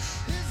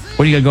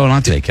What do you got going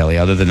on today, Kelly?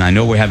 Other than I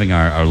know we're having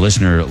our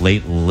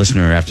late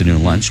listener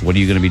afternoon lunch. What are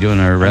you going to be doing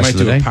the rest of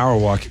the day? I might do a power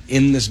walk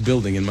in this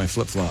building in my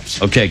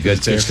flip-flops. Okay,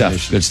 good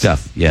stuff. Good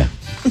stuff. Yeah.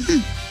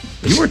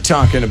 You were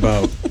talking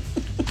about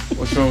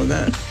what's wrong with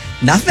that?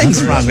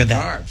 Nothing's wrong with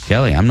that.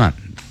 Kelly, I'm not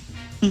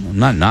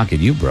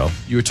knocking you, bro.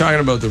 You were talking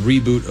about the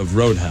reboot of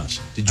Roadhouse.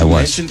 Did you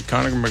mention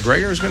Conor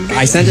McGregor is going to be?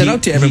 I sent it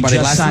out to everybody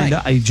last night.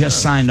 I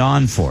just signed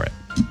on for it.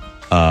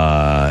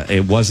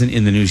 It wasn't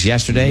in the news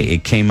yesterday.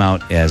 It came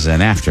out as an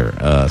after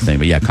thing.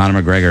 But yeah,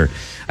 Conor McGregor,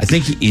 I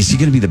think, is he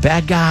going to be the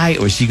bad guy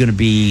or is he going to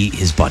be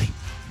his buddy?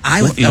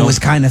 I was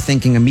kind of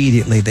thinking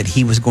immediately that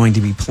he was going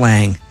to be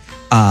playing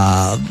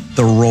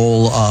the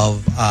role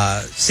of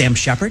Sam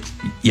Shepard.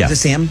 Yeah.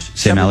 Is it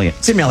Sam Elliott.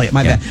 Sam Elliott,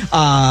 my bad.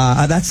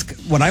 That's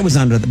what I was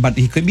under, but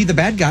he could be the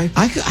bad guy.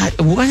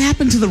 What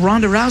happened to the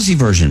Ronda Rousey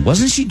version?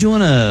 Wasn't she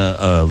doing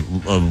a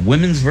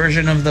women's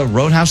version of the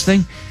Roadhouse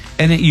thing?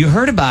 And you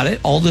heard about it,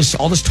 all this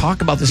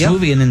talk about this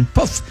movie, and then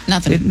poof,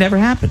 nothing. It never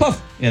happened.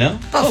 Poof,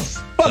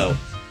 poof, poof,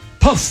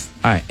 poof.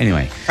 All right.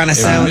 Anyway, kind of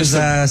sounds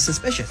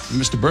suspicious.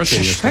 Mr.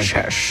 Birthday.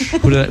 Suspicious.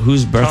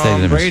 Whose birthday?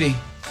 Tom Brady,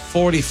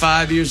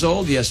 45 years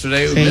old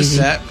yesterday. We missed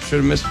that.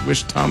 Should have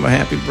wished Tom a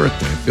happy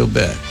birthday. I feel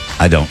bad.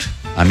 I don't.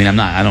 I mean,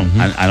 I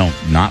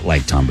don't not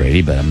like Tom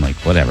Brady, but I'm like,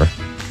 whatever.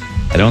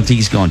 I don't think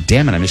he's going.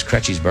 Damn it! I missed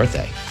Crutchy's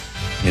birthday.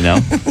 You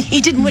know.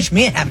 He didn't wish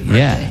me a happy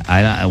birthday.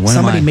 Yeah.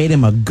 Somebody made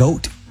him a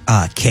goat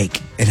cake,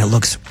 and it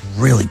looks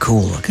really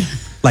cool looking,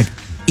 like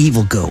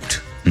evil goat.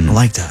 I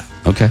like that.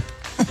 Okay,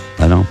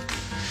 I know.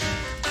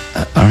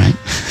 All right.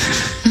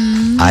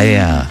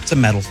 It's a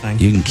metal thing.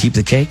 You can keep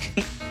the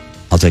cake.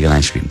 I'll take an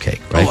ice cream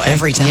cake. Right? Oh,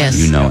 every time. Yes.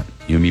 You know it.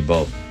 You and me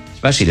both.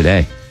 Especially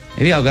today.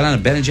 Maybe I'll go down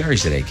to Ben and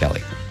Jerry's today,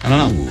 Kelly. I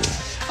don't know.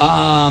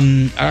 All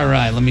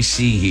right. Let me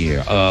see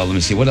here. Let me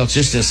see what else.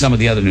 Just some of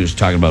the other news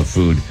talking about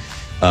food.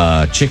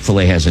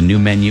 Chick-fil-A has a new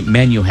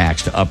menu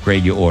hacks to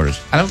upgrade your orders.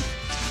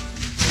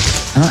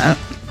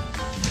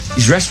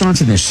 These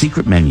restaurants and their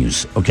secret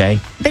menus, okay?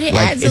 But it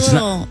adds a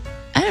little,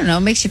 I don't know,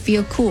 it makes you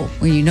feel cool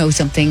when you know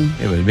something.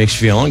 Yeah, but it makes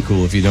you feel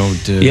uncool if you don't.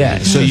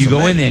 So you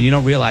go in there and you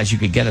don't realize you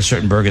could get a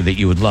certain burger that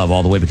you would love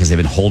all the way because they've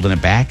been holding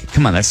it back.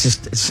 Come on, that's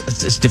just,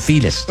 it's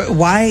defeatist. But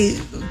why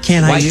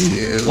can't I be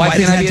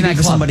in that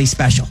club? Somebody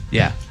special?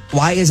 Yeah.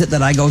 Why is it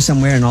that I go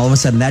somewhere and all of a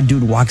sudden that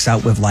dude walks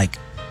out with like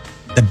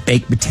the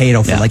baked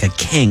potato for like a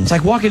king? It's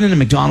like walking into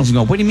McDonald's and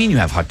going, what do you mean you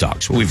have hot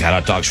dogs? Well, we've had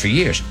hot dogs for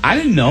years. I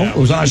didn't know it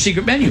was on our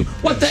secret menu.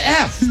 What the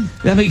F?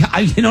 I mean,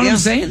 you know what I'm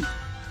saying?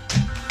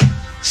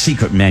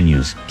 Secret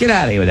menus. Get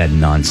out of here with that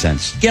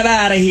nonsense. Get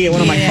out of here.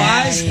 One of my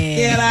pies?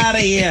 Get out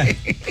of here.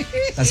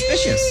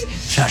 Suspicious.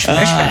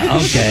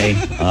 Okay.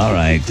 All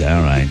right.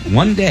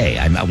 One day,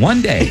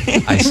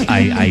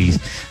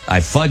 I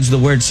fudge the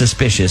word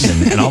suspicious,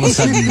 and all of a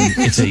sudden,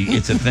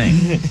 it's a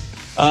thing.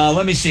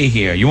 Let me see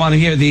here. You want to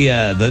hear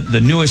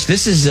the newest?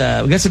 This is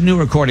we got some new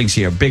recordings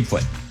here.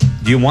 Bigfoot.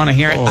 Do you want to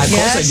hear it? Of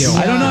course I do.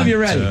 I don't know if you're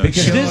ready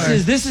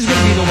because this is going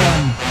to be the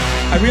one.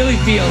 I really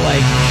feel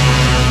like.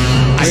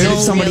 Where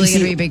did somebody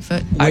see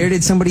Bigfoot? Where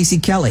did somebody see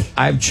Kelly?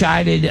 I've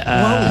chided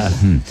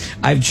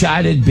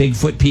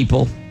Bigfoot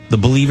people, the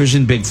believers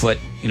in Bigfoot.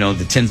 You know,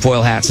 the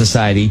Tinfoil Hat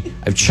Society.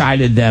 I've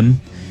chided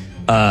them.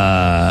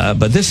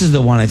 But this is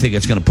the one I think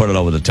it's going to put it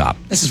over the top.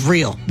 This is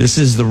real. This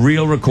is the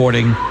real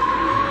recording.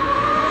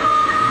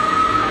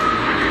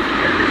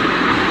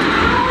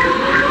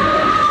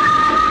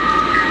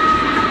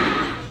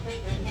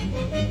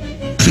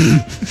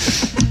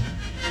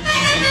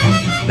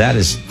 That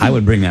is, I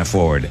would bring that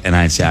forward, and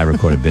I'd say I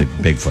recorded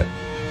Bigfoot.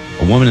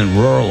 A woman in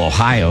rural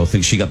Ohio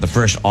thinks she got the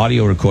first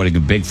audio recording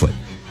of Bigfoot.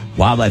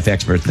 Wildlife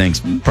expert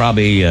thinks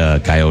probably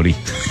coyote.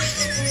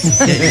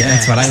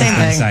 That's what I was going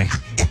to say.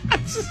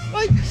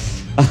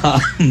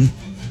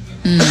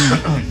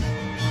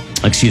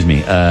 Excuse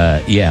me.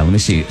 Let me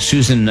see.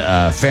 Susan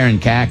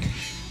Farron-Cack.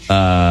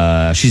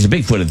 She's a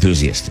Bigfoot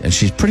enthusiast, and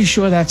she's pretty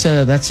sure that's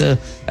a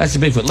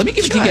Bigfoot. Let me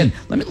give it to you again.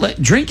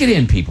 Drink it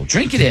in, people.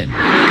 Drink it in.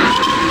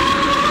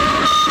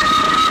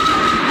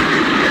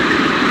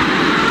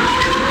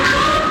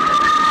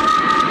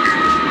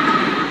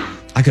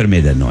 I could have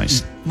made that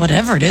noise.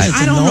 Whatever it is, it's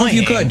I don't know if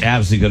you annoying. could.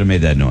 Absolutely could have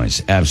made that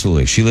noise.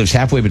 Absolutely. She lives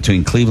halfway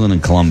between Cleveland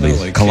and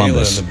Columbus. Like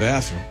Kayla in the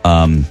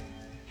bathroom.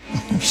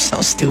 You're so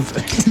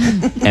stupid.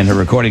 And her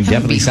recording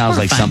definitely sounds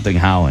like horrifying. something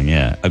howling.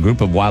 Yeah. A group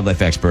of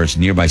wildlife experts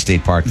in nearby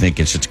state park think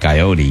it's just a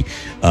coyote,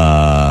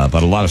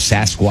 but a lot of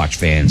Sasquatch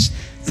fans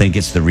think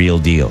it's the real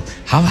deal.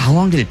 How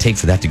long did it take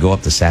for that to go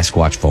up the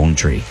Sasquatch phone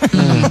tree?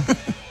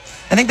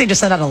 I think they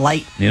just set out a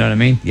light. You know what I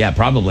mean? Yeah,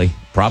 probably.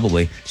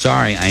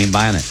 Sorry, I ain't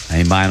buying it. I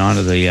ain't buying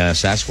onto the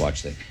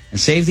Sasquatch thing. And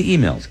save the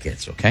emails,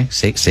 kids. Okay,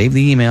 save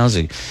the emails.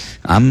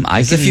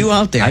 There's a few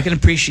out there. I can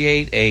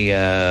appreciate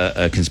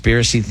a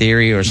conspiracy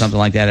theory or something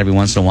like that every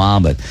once in a while,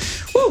 but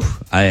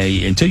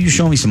until you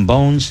show me some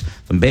bones,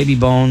 some baby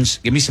bones,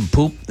 give me some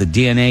poop. The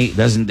DNA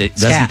doesn't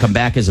come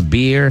back as a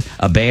bear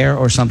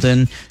or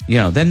something. You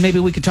know, then maybe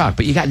we could talk.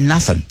 But you got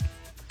nothing.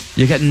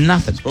 You got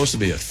nothing. Supposed to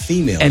be a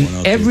female And one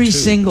out every there, too.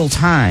 single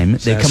time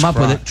they come up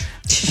with it,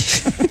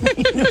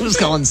 It was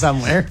going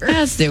somewhere.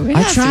 That's the way.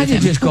 I tried to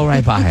just go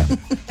right by him.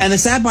 And the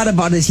sad part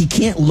about it is he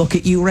can't look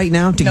at you right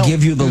now to No.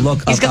 give you the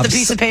look. He's got the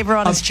piece of paper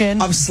on his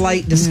chin. of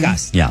slight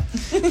disgust. Yeah.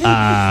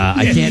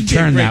 I can't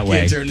turn that way.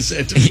 Can't turn the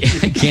center.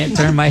 I can't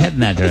turn my head in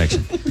that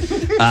direction.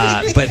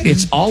 But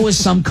it's always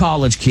some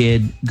college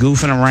kid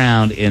goofing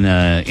around in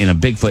a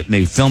Bigfoot, and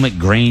they film it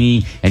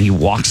grainy, and he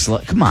walks slow.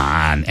 Come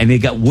on, and they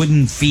got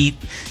wooden feet,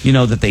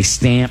 that they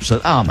stamp.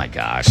 So, oh my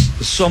gosh,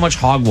 there's so much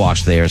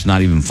hogwash there. It's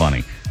not even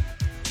funny.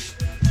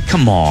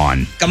 Come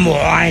on, Come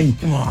on.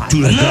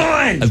 dude!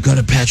 I've got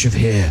a patch of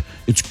hair.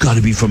 It's got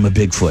to be from a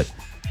Bigfoot.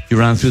 You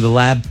run through the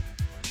lab.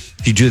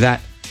 If you do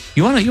that,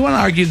 you want to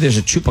argue there's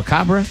a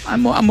chupacabra?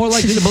 I'm more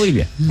likely to believe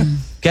you.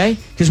 Okay?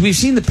 Because we've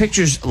seen the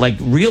pictures, like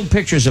real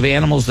pictures of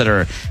animals that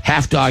are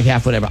half dog,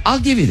 half whatever. I'll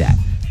give you that.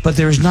 But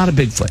there is not a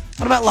Bigfoot.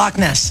 What about Loch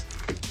Ness?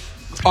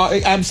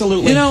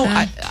 Absolutely.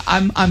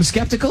 I'm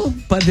skeptical,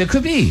 but there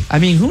could be. I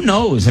mean, who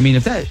knows? I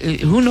mean,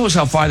 who knows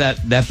how far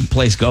that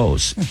place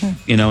goes?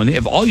 And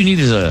if all you need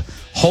is a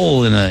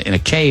hole in a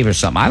cave or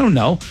something, I don't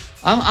know.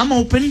 I'm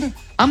open.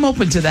 I'm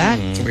open to that.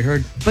 That's what we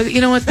heard. But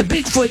you know what? The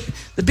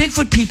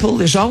Bigfoot people.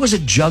 There's always a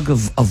jug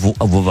of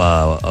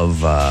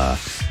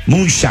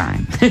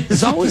moonshine.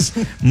 There's always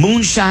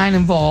moonshine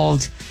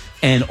involved,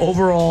 and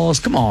overalls.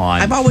 Come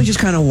on. I've always just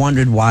kind of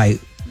wondered why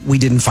we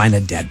didn't find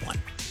a dead one.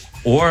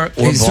 Or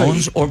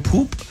bones or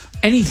poop,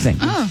 anything.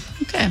 Oh,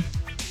 okay.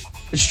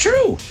 It's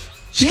true.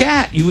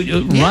 Scat, you would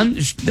run.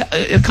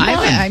 Come on.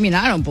 I mean,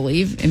 I don't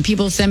believe, and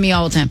people send me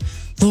all the time.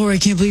 Laura, I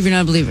can't believe you're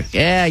not a believer.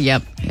 Yeah,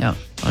 yep,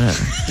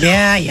 whatever.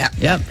 Yeah.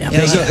 Yep.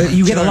 So,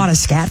 you get a lot of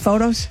scat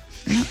photos?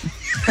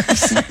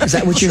 Is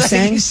that what you're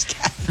saying?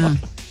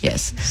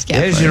 Yes. Scat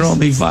There's your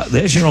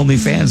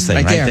OnlyFans thing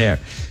Right right there.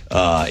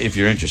 there. If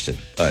you're interested.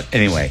 But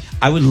anyway,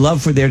 I would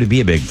love for there to be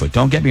a Bigfoot.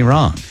 Don't get me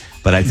wrong.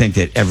 But I think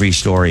that every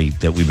story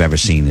that we've ever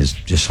seen is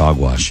just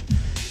hogwash.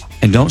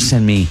 And don't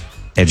send me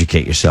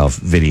educate yourself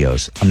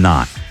videos. I'm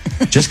not.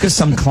 Just because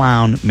some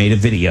clown made a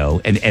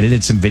video and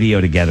edited some video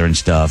together and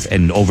stuff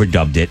and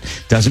overdubbed it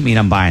doesn't mean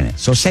I'm buying it.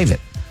 So save it.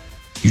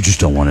 You just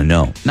don't want to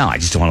know. No, I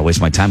just don't want to waste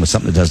my time with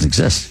something that doesn't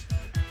exist.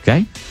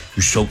 Okay?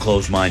 You're so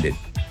close-minded.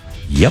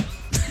 Yep.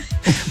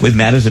 With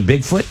matters of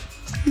Bigfoot,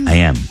 I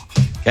am.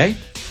 Okay?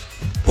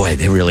 Boy,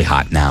 they're really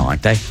hot now,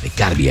 aren't they? They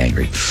got to be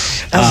angry.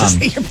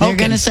 They're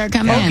going to start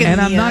coming in.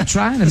 And I'm not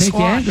trying to make you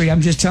angry.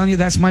 I'm just telling you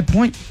that's my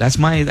point. That's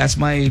my.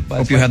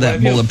 Hope you have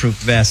that bulletproof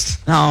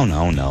vest.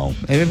 No.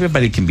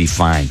 Everybody can be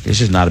fine. It's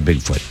just not a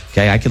Bigfoot.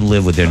 Okay, I can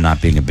live with there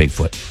not being a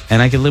Bigfoot,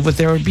 and I can live with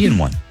there being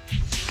one.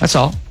 That's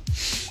all.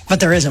 But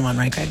there isn't one,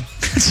 right, Craig?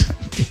 Is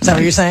that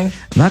what you're saying?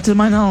 Not to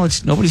my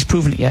knowledge. Nobody's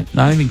proven it yet.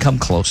 Not even come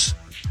close.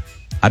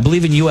 I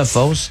believe in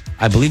UFOs.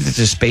 I believe that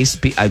there's space.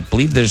 I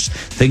believe there's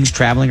things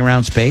traveling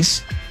around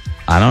space.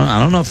 I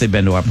don't know if they've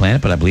been to our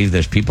planet, but I believe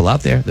there's people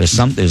out there.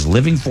 There's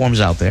living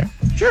forms out there.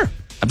 Sure,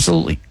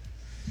 absolutely.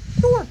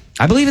 Sure.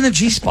 I believe in the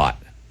G-spot.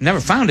 Never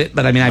found it,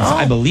 but I mean,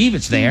 I believe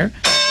it's there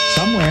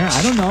somewhere.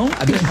 I don't know.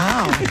 I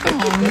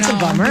mean, That's a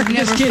bummer. You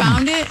never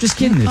found it? Just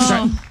kidding.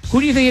 Who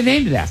do you think it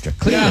named it after?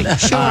 Clearly.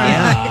 Sure.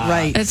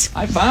 Right.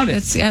 I found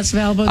it. That's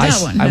valuable. That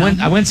one.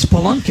 I went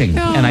spelunking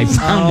and I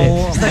found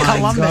it. The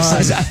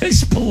Columbus. I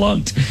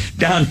spelunked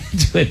down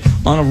into it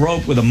on a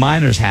rope with a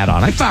miner's hat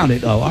on. I found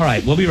it. Oh, all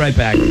right. We'll be right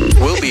back.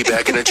 We'll be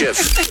back in a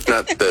jiff.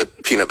 Not the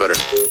peanut butter.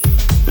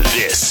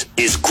 This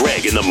is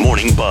Greg in the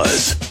Morning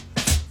Buzz.